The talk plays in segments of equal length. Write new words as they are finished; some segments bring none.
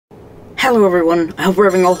Hello everyone, I hope we're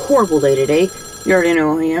having a horrible day today. You already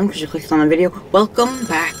know who I am because you clicked on the video. Welcome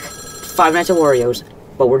back to 5 Nights at Warios,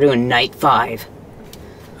 but we're doing Night 5.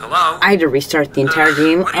 Hello? I had to restart the entire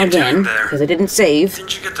game again because I didn't save.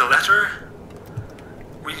 Didn't you get the letter?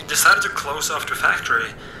 We decided to close off the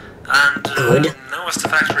factory, and now as the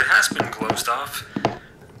factory has been closed off,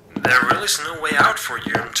 there really is no way out for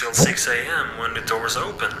you until 6 AM when the doors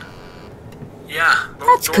open. Yeah,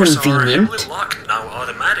 both doors are heavily locked now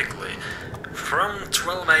automatically, from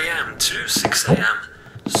 12 AM to 6 AM.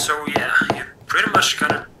 So yeah, you pretty much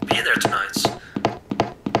gotta be there tonight.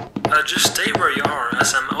 Just stay where you are,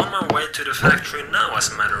 as I'm on my way to the factory now, as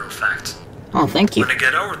a matter of fact. Oh, thank you. When I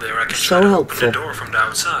get over there, I can try to open the door from the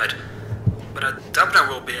outside, but I doubt I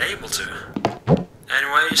will be able to.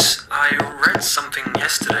 Anyways, I read something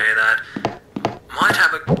yesterday that might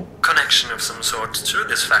have a connection of some sort to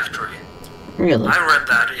this factory. Really? I read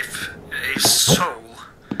that if a soul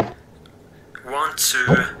wants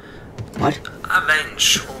to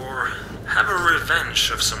avenge or have a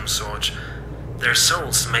revenge of some sort, their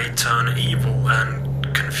souls may turn evil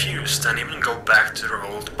and confused and even go back to their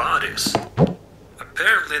old bodies.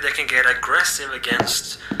 Apparently they can get aggressive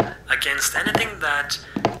against anything that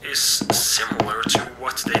is similar to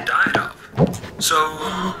what they died of. So,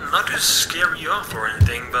 not to scare you off or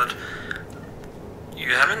anything, but you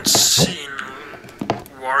haven't seen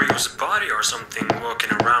Wario's body or something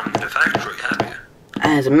walking around the factory, have you?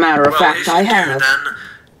 As a matter of fact, I have. Then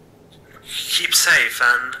keep safe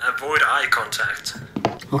and avoid eye contact.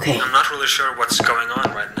 Okay. I'm not really sure what's going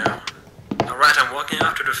on right now. Alright, I'm walking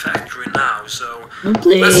out to the factory now, so...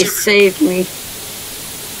 Please save me.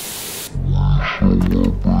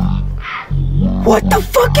 What the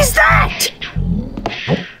fuck is that?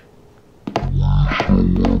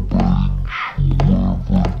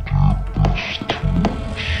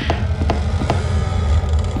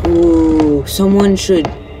 Ooh, someone should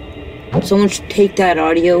take that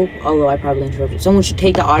audio, although I probably interrupted. Someone should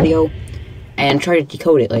take the audio and try to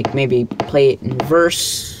decode it, like maybe play it in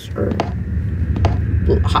reverse or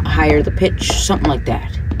higher the pitch, something like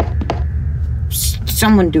that.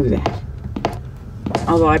 Someone do that.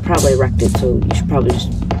 Although I probably wrecked it, so you should probably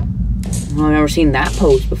just... Well, I've never seen that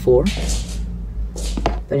pose before.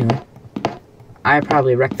 But anyway, I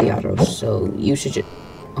probably wrecked the autos, so you should just...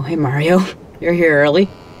 Oh, hey Mario, you're here early.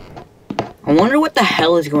 I wonder what the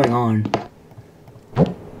hell is going on.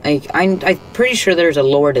 Like, I'm pretty sure there's a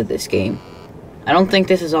lore to this game. I don't think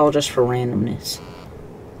this is all just for randomness.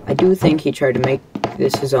 I do think he tried to make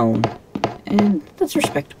this his own, and that's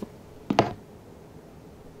respectable.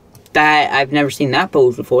 That, I've never seen that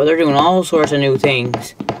pose before. They're doing all sorts of new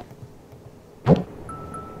things.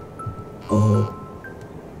 Oh.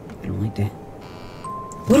 I don't like that.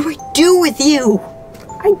 What do I do with you?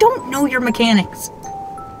 I don't know your mechanics.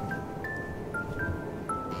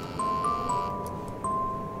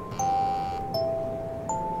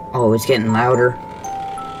 Oh, it's getting louder.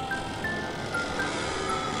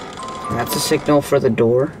 That's a signal for the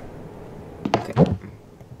door. Okay.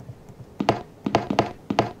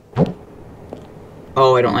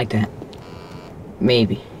 Oh, I don't like that.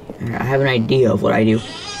 Maybe. I have an idea of what I do.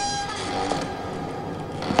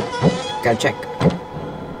 Gotta check.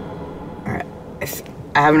 Alright.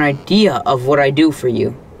 I have an idea of what I do for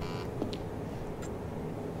you.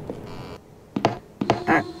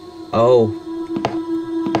 Alright. Oh.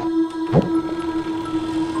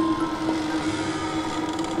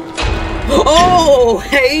 Oh,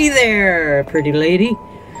 hey there, pretty lady.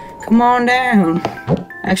 Come on down.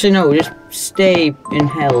 Actually, no, just stay in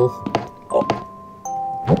hell. Oh.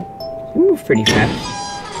 You move pretty fast.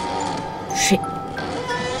 Shit.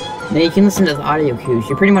 Now you can listen to the audio cues.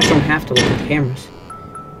 You pretty much don't have to look at the cameras.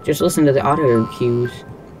 Just listen to the audio cues.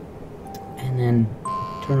 And then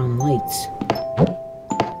turn on the lights.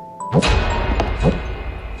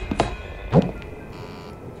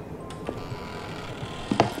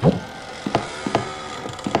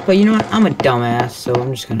 But you know what? I'm a dumbass, so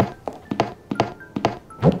I'm just gonna...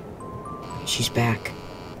 She's back.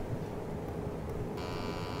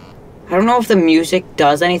 I don't know if the music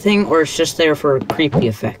does anything, or it's just there for a creepy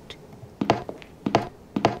effect.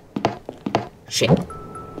 Shit.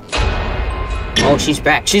 Oh, she's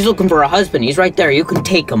back. She's looking for a husband. He's right there. You can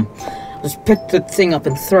take him. Let's pick the thing up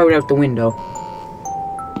and throw it out the window.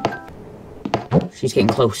 She's getting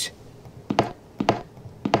close.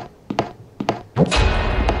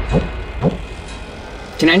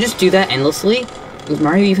 Can I just do that endlessly? Is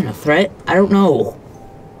Mario even a threat? I don't know.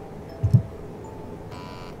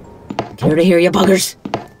 Care to hear you buggers?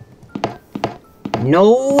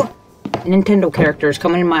 No Nintendo characters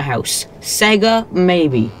coming in my house. Sega,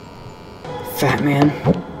 maybe. Fat man.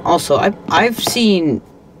 Also, I've seen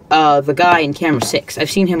the guy in camera 6.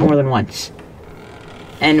 I've seen him more than once.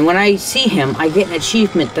 And when I see him, I get an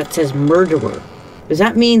achievement that says murderer. Does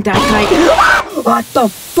that mean that guy... What the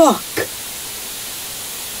fuck?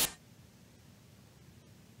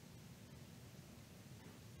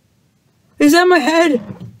 Is that my head?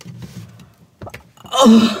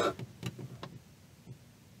 Ugh.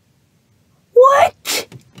 What?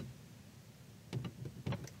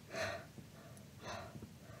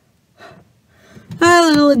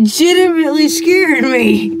 That legitimately scared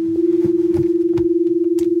me.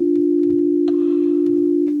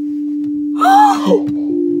 Oh!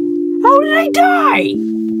 How did I die?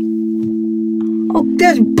 Oh,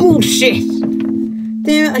 that's bullshit.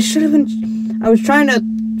 Damn it, I should have been... I was trying to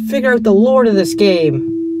figure out the lore of this game.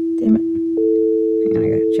 Damn it. Hang on, I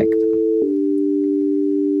gotta check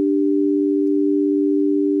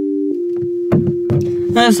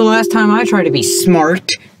that. That's the last time I try to be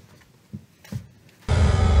smart.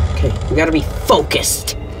 Okay, we gotta be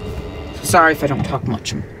focused. Sorry if I don't talk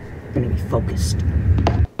much. I'm gonna be focused.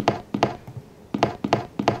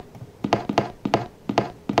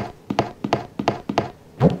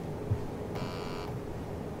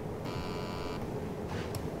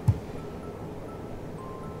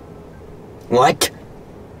 What?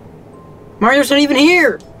 Mario's not even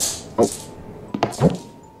here! Oh.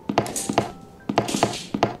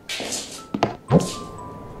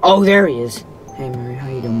 Oh, there he is. Hey, Mario, how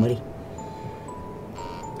you doing, buddy?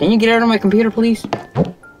 Can you get out of my computer, please?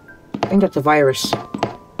 I think that's a virus.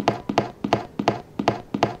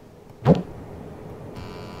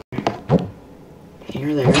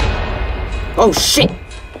 You're there. Oh, shit!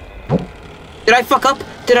 Did I fuck up?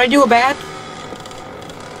 Did I do a bad?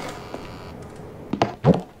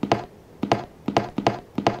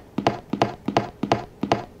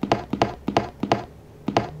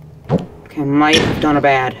 I might have done a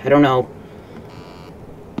bad. I don't know.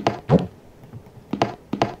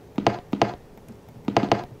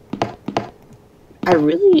 I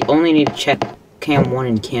really only need to check cam 1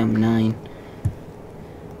 and cam 9.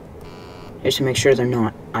 Just to make sure they're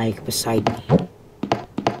not Ike beside me.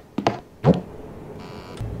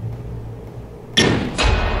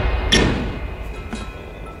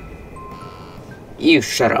 You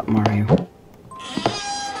shut up, Mario.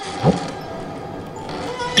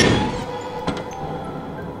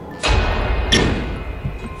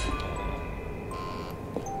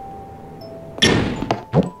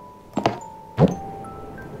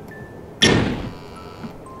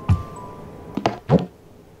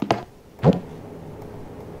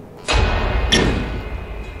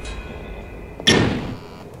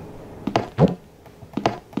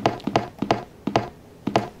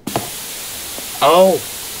 Oh!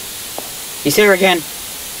 He's here again.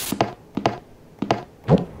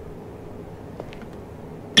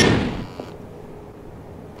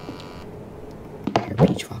 Here,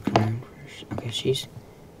 Peach walking around first. Okay, she's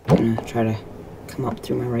gonna try to come up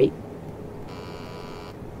through my right.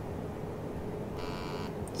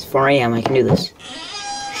 It's 4 AM, I can do this.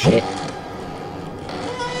 Shit.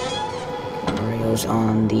 Wario's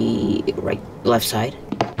on the left side.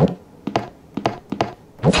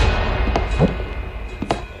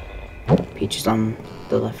 Peach is on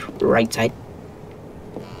the right side.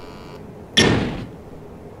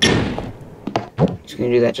 Just gonna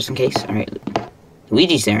do that just in case. Alright.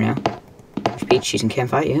 Luigi's there now. There's Peach, she's in cam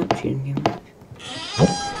 5. Yeah, she's in cam 5.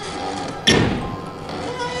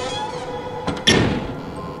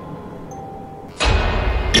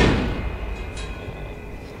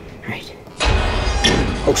 Alright.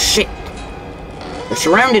 Oh shit! They're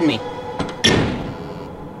surrounding me!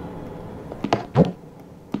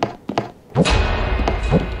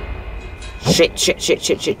 Shit, shit, shit,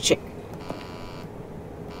 shit, shit, shit.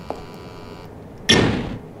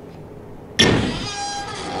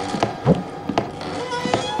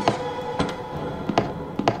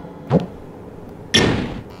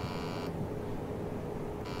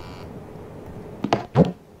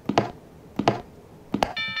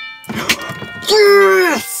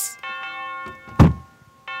 Yes!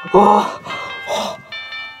 Oh,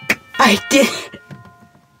 I did it!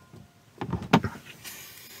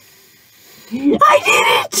 I did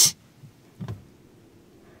it!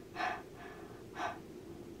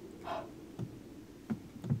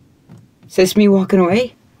 Is this me walking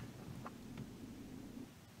away?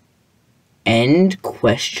 End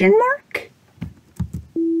question mark?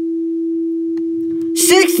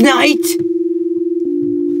 6th night?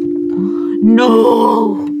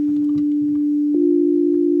 No!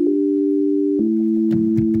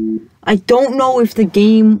 I don't know if the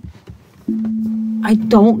game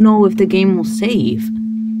will save.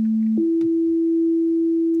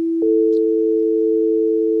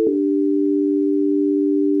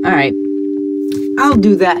 I'll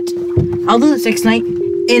do that. I'll do the 6th night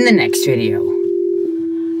in the next video.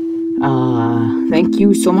 Thank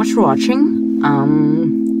you so much for watching.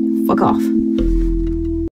 Fuck off.